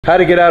How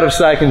to get out of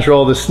side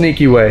control the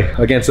sneaky way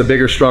against a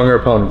bigger, stronger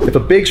opponent. If a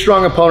big,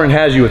 strong opponent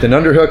has you with an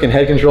underhook and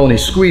head control and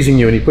he's squeezing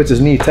you and he puts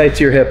his knee tight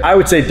to your hip, I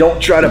would say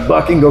don't try to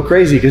buck and go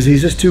crazy because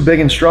he's just too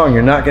big and strong.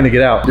 You're not gonna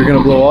get out. You're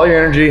gonna blow all your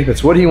energy.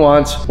 That's what he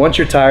wants. Once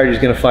you're tired,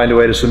 he's gonna find a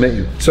way to submit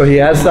you. So he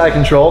has side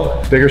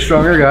control, bigger,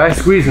 stronger guy,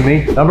 squeezing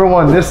me. Number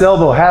one, this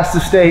elbow has to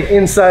stay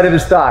inside of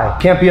his thigh.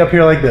 Can't be up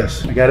here like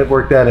this. I gotta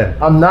work that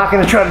in. I'm not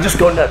gonna try to just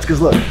go nuts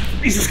because look,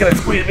 he's just gonna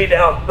squeeze me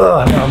down.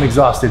 Ugh, now I'm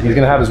exhausted. He's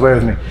gonna have his way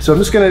with me. So I'm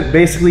just gonna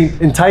basically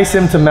entice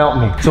him to mount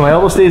me. So my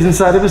elbow stays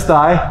inside of his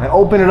thigh. I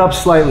open it up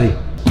slightly.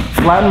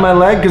 Flatten my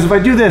leg, because if I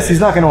do this,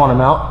 he's not gonna wanna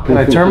mount. And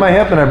I turn my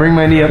hip and I bring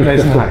my knee up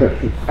nice and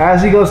high.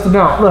 As he goes to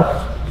mount, look,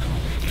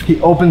 he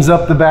opens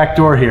up the back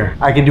door here.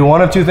 I can do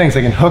one of two things.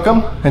 I can hook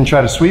him and try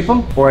to sweep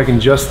him, or I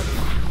can just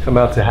come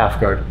out to half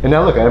guard. And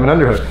now look, I have an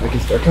underhook. I can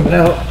start coming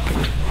out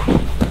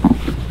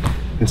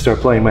and start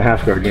playing my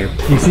half guard game.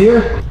 You see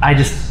here? I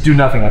just do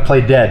nothing, I play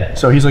dead.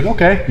 So he's like,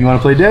 okay, you wanna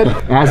play dead?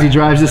 As he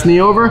drives this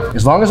knee over,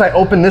 as long as I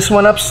open this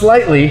one up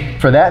slightly,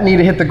 for that knee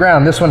to hit the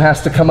ground, this one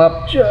has to come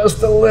up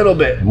just a little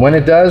bit. And when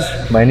it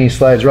does, my knee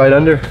slides right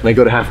under and I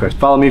go to half guard.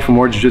 Follow me for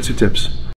more jiu-jitsu tips.